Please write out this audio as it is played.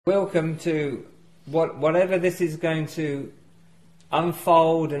Welcome to whatever this is going to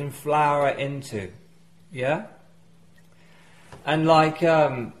unfold and flower into, yeah? And like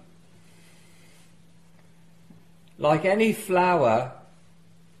any flower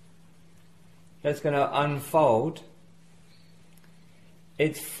that's going to unfold,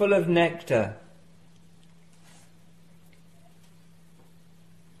 it's full of nectar.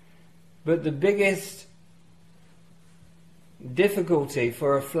 But the biggest difficulty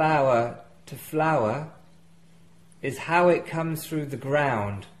for a flower to flower is how it comes through the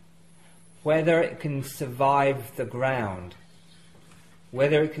ground, whether it can survive the ground,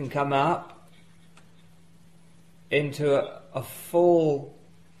 whether it can come up into a full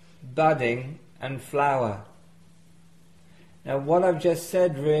budding and flower. Now what I've just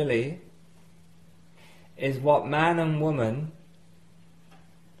said really is what man and woman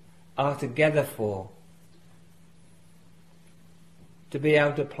are together for. To be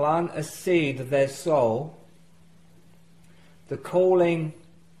able to plant a seed of their soul, the calling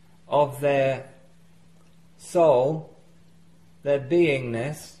of their soul, their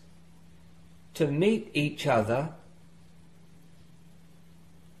beingness, to meet each other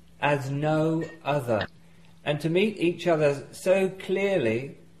as no other, and to meet each other so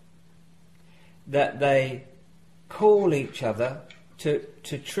clearly that they call each other to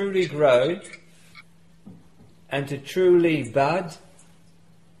truly grow and to truly bud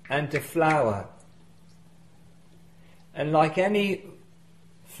and to flower. And like any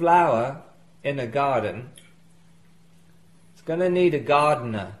flower in a garden, it's going to need a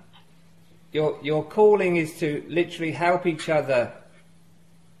gardener. Your calling is to literally help each other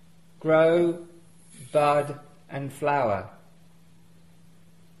grow, bud and flower.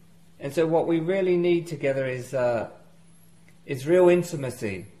 And so what we really need together is real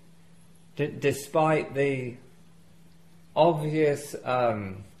intimacy, despite the obvious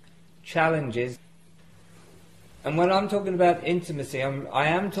challenges. And when I'm talking about intimacy, I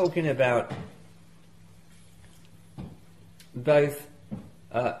am talking about both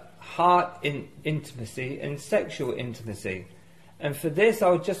heart intimacy and sexual intimacy. And for this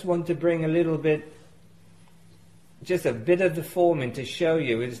I just want to bring just a bit of the form in to show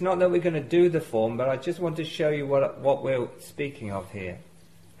you. It's not that we're going to do the form, but I just want to show you what we're speaking of here.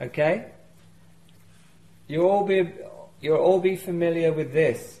 Okay? You'll all be familiar with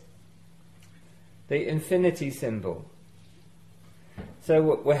this, the infinity symbol.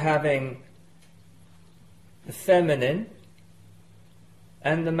 So we're having the feminine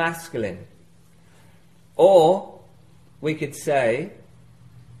and the masculine. Or we could say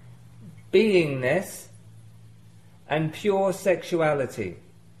beingness and pure sexuality.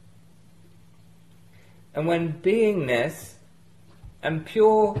 And when beingness and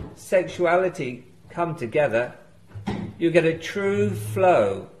pure sexuality come together, you get a true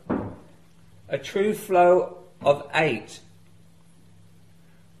flow of 8,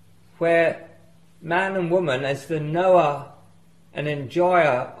 where man and woman, as the knower and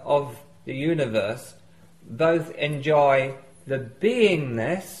enjoyer of the universe, both enjoy the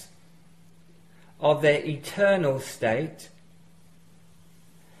beingness of their eternal state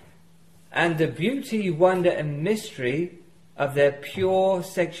and the beauty, wonder and mystery of their pure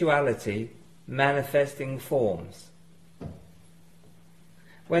sexuality manifesting forms.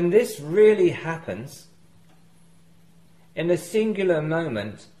 When this really happens, in a singular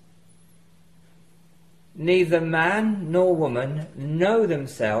moment, neither man nor woman know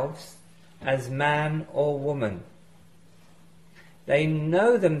themselves as man or woman. They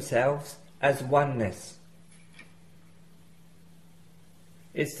know themselves as oneness.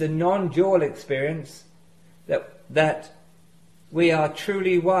 It's the non-dual experience that we are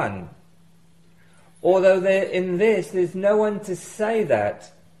truly one. Although in this there's no one to say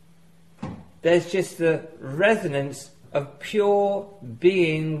that. There's just the resonance of pure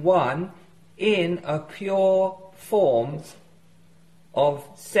being one in a pure form of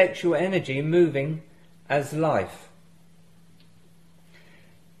sexual energy moving as life.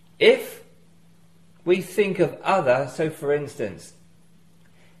 If we think of other, so for instance,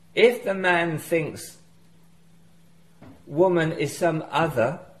 if the man thinks woman is some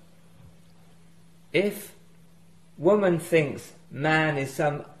other, if woman thinks man is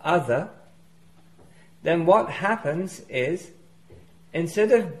some other, then what happens is,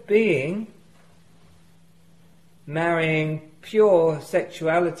 instead of marrying pure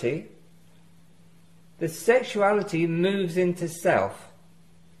sexuality, the sexuality moves into self.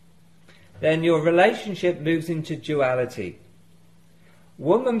 Then your relationship moves into duality.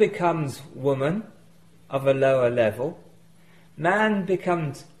 Woman becomes woman of a lower level. Man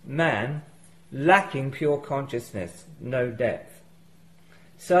becomes man lacking pure consciousness, no depth.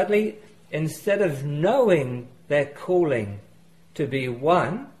 Suddenly, instead of knowing their calling to be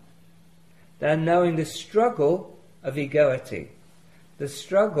one, they're knowing the struggle of egoity, the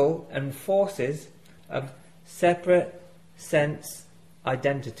struggle and forces of separate sense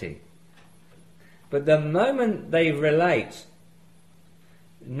identity. But the moment they relate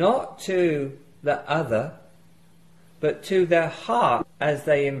not to the other, but to their heart as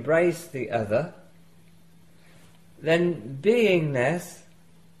they embrace the other, then beingness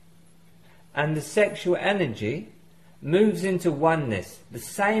and the sexual energy moves into oneness. The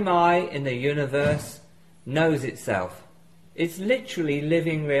same I in the universe knows itself. It's literally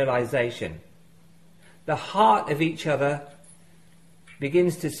living realization. The heart of each other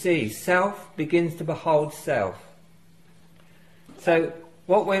begins to see. Self begins to behold self. So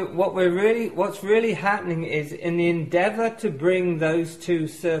what's really happening is, in the endeavor to bring those two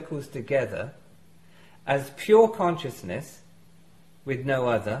circles together as pure consciousness with no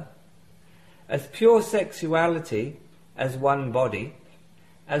other, as pure sexuality as one body,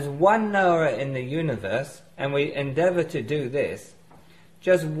 as one knower in the universe, and we endeavor to do this,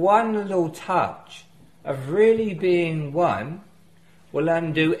 just one little touch of really being one will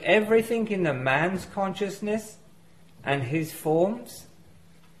undo everything in the man's consciousness and his forms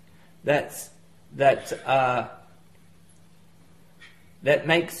that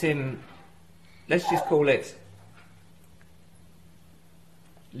makes him, let's just call it,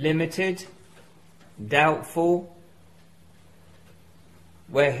 limited, doubtful,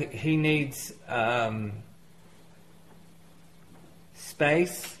 where he needs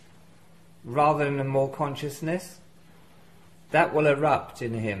space rather than more consciousness. That will erupt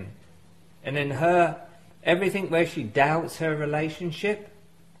in him. And in her, everything where she doubts her relationship,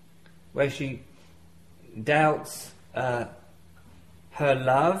 where she doubts her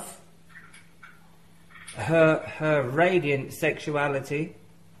love, her radiant sexuality,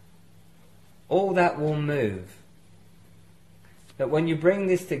 all that will move. That when you bring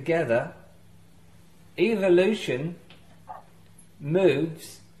this together, evolution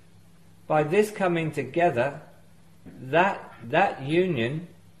moves by this coming together. That union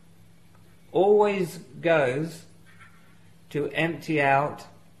always goes to empty out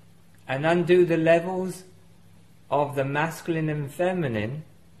and undo the levels of the masculine and feminine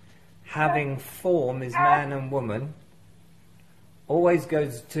having form as man and woman. Always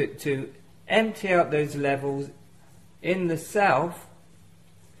goes to empty out those levels in the self,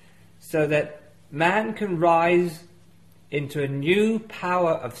 so that man can rise into a new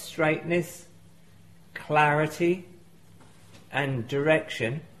power of straightness, clarity and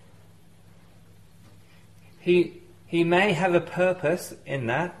direction. He may have a purpose in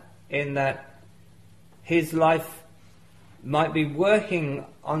that his life might be working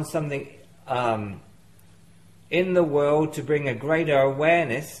on something in the world to bring a greater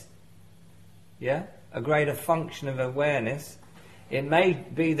awareness, a greater function of awareness. It may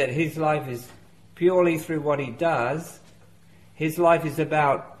be that his life is purely through what he does. His life is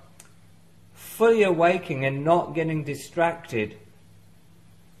about fully awaking and not getting distracted. Do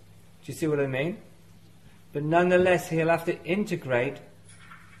you see what I mean? But nonetheless, he'll have to integrate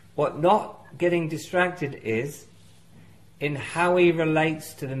what not getting distracted is in how he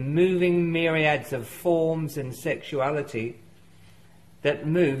relates to the moving myriads of forms and sexuality that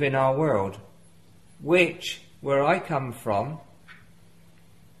move in our world, which, where I come from,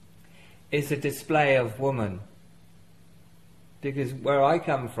 is a display of woman. Because where I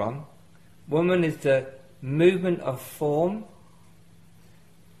come from, woman is the movement of form,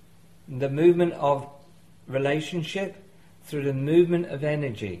 the movement of relationship through the movement of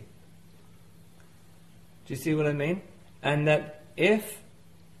energy. Do you see what I mean? And that if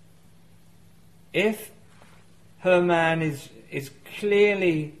her man is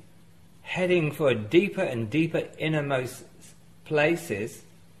clearly heading for deeper and deeper innermost places,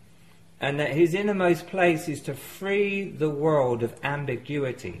 and that his innermost place is to free the world of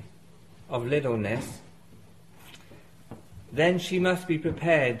ambiguity, of littleness, then she must be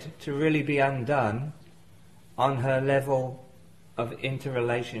prepared to really be undone on her level of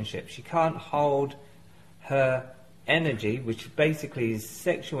interrelationship. She can't hold her energy, which basically is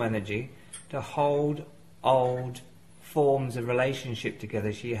sexual energy, to hold old forms of relationship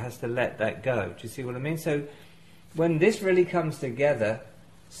together. She has to let that go. Do you see what I mean? So when this really comes together,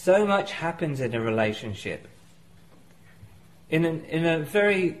 so much happens in a relationship. In a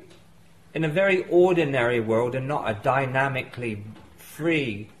very ordinary world, and not a dynamically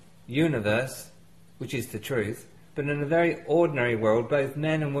free universe, which is the truth, but in a very ordinary world, both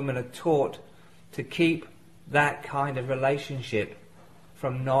men and women are taught to keep that kind of relationship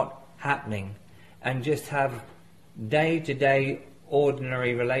from not happening, and just have day-to-day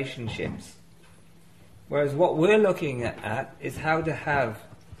ordinary relationships. Whereas what we're looking at is how to have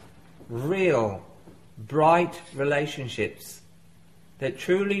real, bright relationships that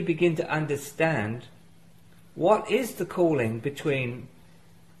truly begin to understand what is the calling between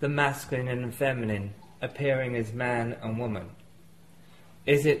the masculine and the feminine appearing as man and woman.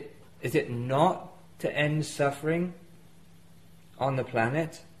 Is it not to end suffering on the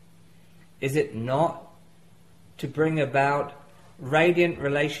planet? Is it not to bring about radiant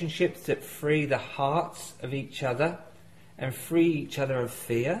relationships that free the hearts of each other and free each other of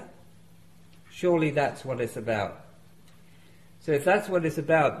fear? Surely that's what it's about. So if that's what it's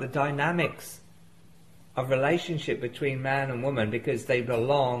about, the dynamics of relationship between man and woman, because they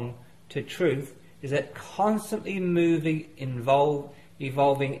belong to truth, is that constantly moving,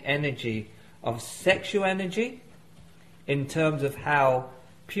 evolving energy of sexual energy, in terms of how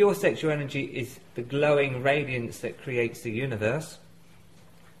pure sexual energy is the glowing radiance that creates the universe,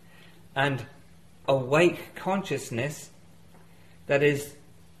 and awake consciousness that is,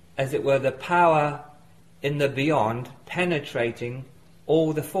 as it were, the power in the beyond, penetrating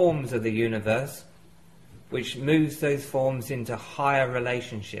all the forms of the universe, which moves those forms into higher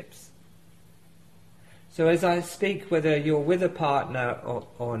relationships. So as I speak, whether you're with a partner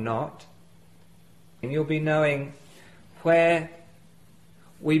or not, and you'll be knowing where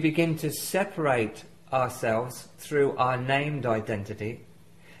we begin to separate ourselves through our named identity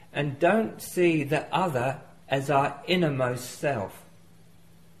and don't see the other as our innermost self.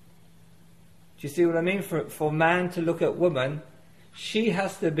 Do you see what I mean? For man to look at woman, she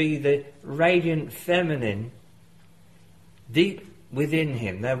has to be the radiant feminine deep within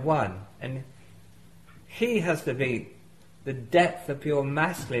him. They're one. And he has to be the depth of pure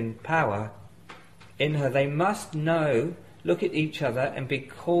masculine power in her. They must know, look at each other and be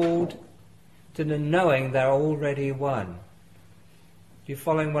called to the knowing they're already one. You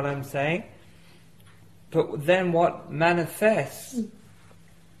following what I'm saying? But then what manifests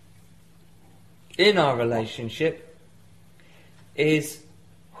in our relationship is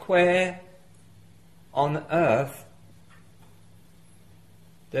where on earth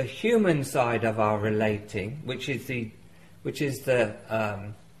the human side of our relating, which is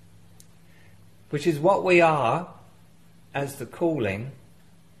what we are as the calling,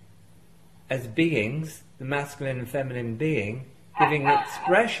 as beings, the masculine and feminine being, giving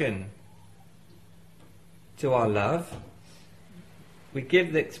expression to our love. We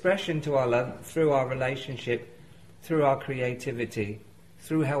give the expression to our love through our relationship, through our creativity,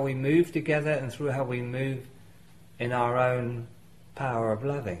 through how we move together and through how we move in our own power of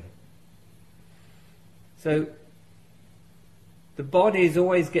loving. So the bodies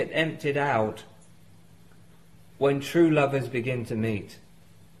always get emptied out when true lovers begin to meet,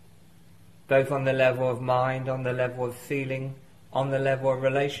 both on the level of mind, on the level of feeling, on the level of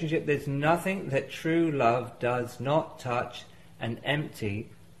relationship. There's nothing that true love does not touch and empty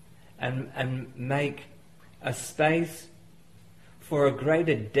and make a space for a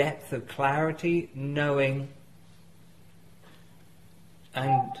greater depth of clarity, knowing,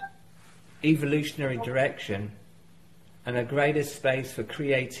 and evolutionary direction, and a greater space for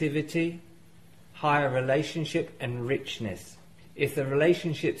creativity, higher relationship and richness. If the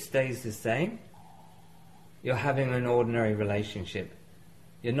relationship stays the same, you're having an ordinary relationship.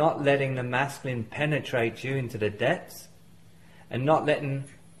 You're not letting the masculine penetrate you into the depths, and not letting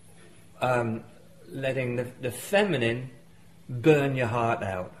the feminine burn your heart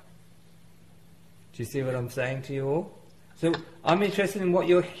out. Do you see what I'm saying to you all? So I'm interested in what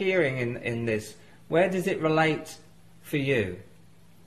you're hearing in this. Where does it relate for you?